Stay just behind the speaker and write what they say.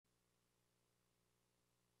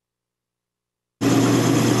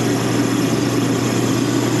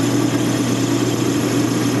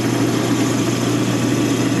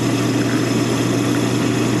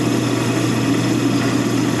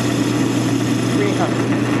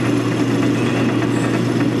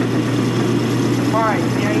Alright,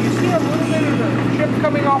 now you see a little bit of the chip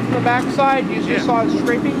coming off the backside? You just saw it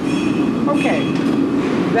scraping? Okay.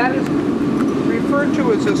 That is referred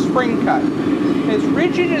to as a spring cut. As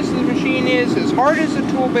rigid as the machine is, as hard as the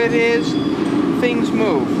tool bit is, things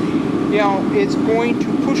move. You know, it's going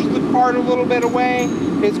to push the part a little bit away.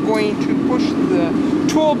 It's going to push the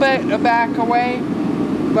tool bit back away.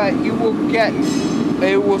 But you will get,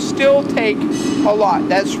 it will still take a lot.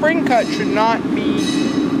 That spring cut should not be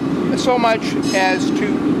so much as to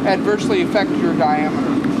adversely affect your diameter.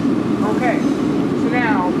 Okay, so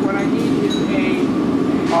now what I need is a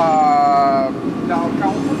valve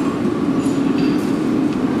caliper.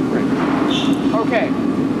 Great. Okay.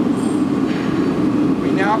 We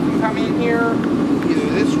now can come in here either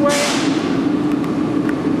this way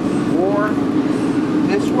or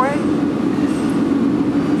this way.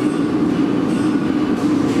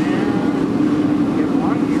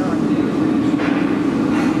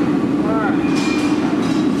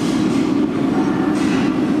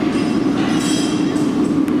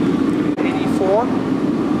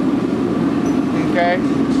 Okay,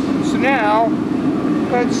 so now,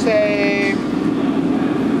 let's say,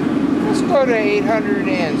 let's go to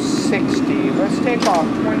 860. Let's take off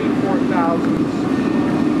 24 thousandths.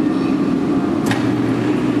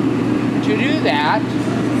 To do that,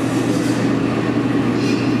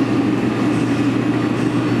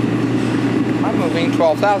 I'm moving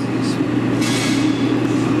 12 thousandths.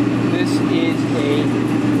 This is a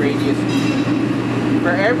radius. For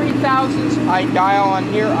every thousandths I dial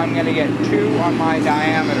on here, I'm going to get 2 on my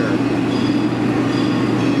diameter.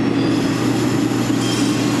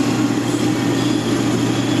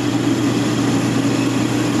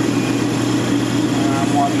 And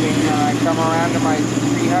I'm watching, I come around to my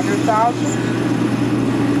 300 thousandths,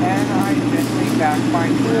 and I gently back my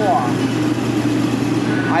tool off.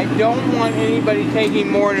 I don't want anybody taking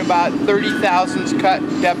more than about 30 thousandths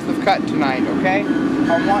depth of cut tonight, okay?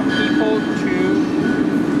 I want people to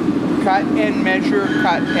cut and measure,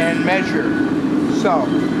 cut and measure. So,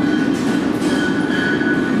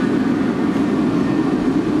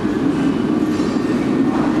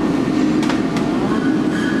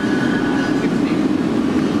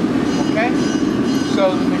 okay?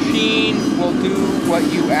 So the machine will do what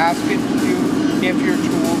you ask it to do if your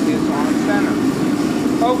tool is on center.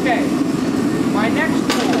 Okay, my next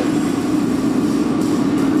tool,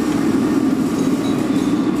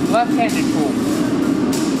 left-handed tool.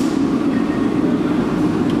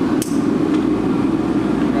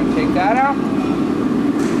 That out.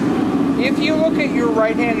 If you look at your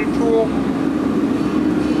right-handed tool,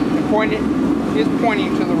 the point is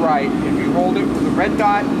pointing to the right. If you hold it with the red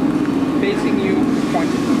dot facing you, it's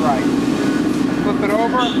pointing to the right. Flip it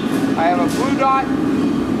over. I have a blue dot.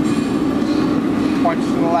 Points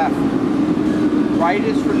to the left. Right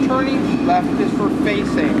is for turning. Left is for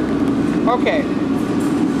facing. Okay.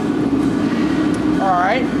 All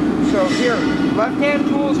right. So here, left-hand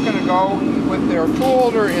tool is going to go with their tool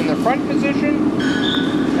holder in the front position.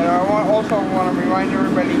 And I also want to remind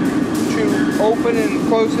everybody to open and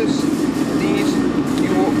close these.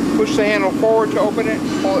 You will push the handle forward to open it,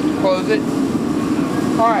 pull it to close it.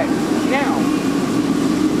 Alright, now,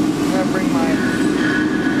 I'm going to bring my,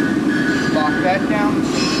 lock that down,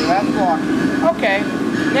 so that's locked. Okay,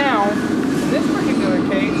 now, in this particular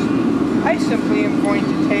case, I simply am going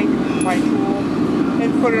to take my tool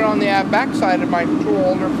and put it on the back side of my tool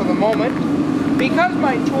holder for the moment. Because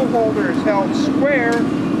my tool holder is held square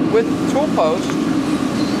with the tool post,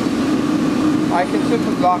 I can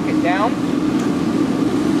simply lock it down,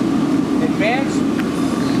 advance,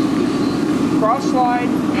 cross slide,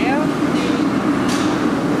 and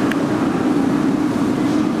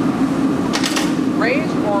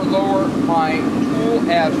raise or lower my tool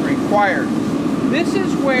as required. This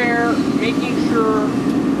is where making sure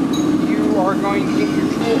you are going to get your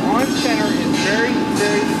tool on center is very,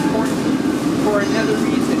 very important for another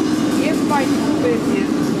reason. If my tool bit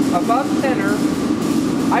is above center,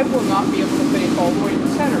 I will not be able to face all the way to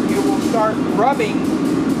center. It will start rubbing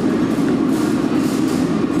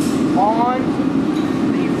on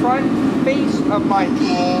the front face of my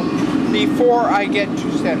tool before I get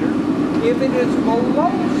to center. If it is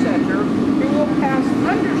below center, it will pass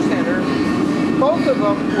under center. Both of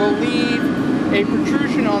them will leave a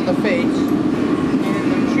protrusion on the face. In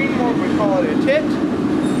the machine world, we call it a tit.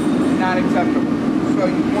 Not acceptable. So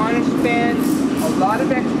you want to spend a lot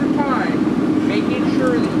of extra time making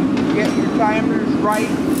sure that you get your diameters right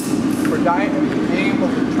for being able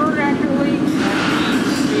to turn accurately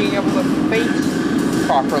and being able to face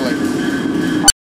properly.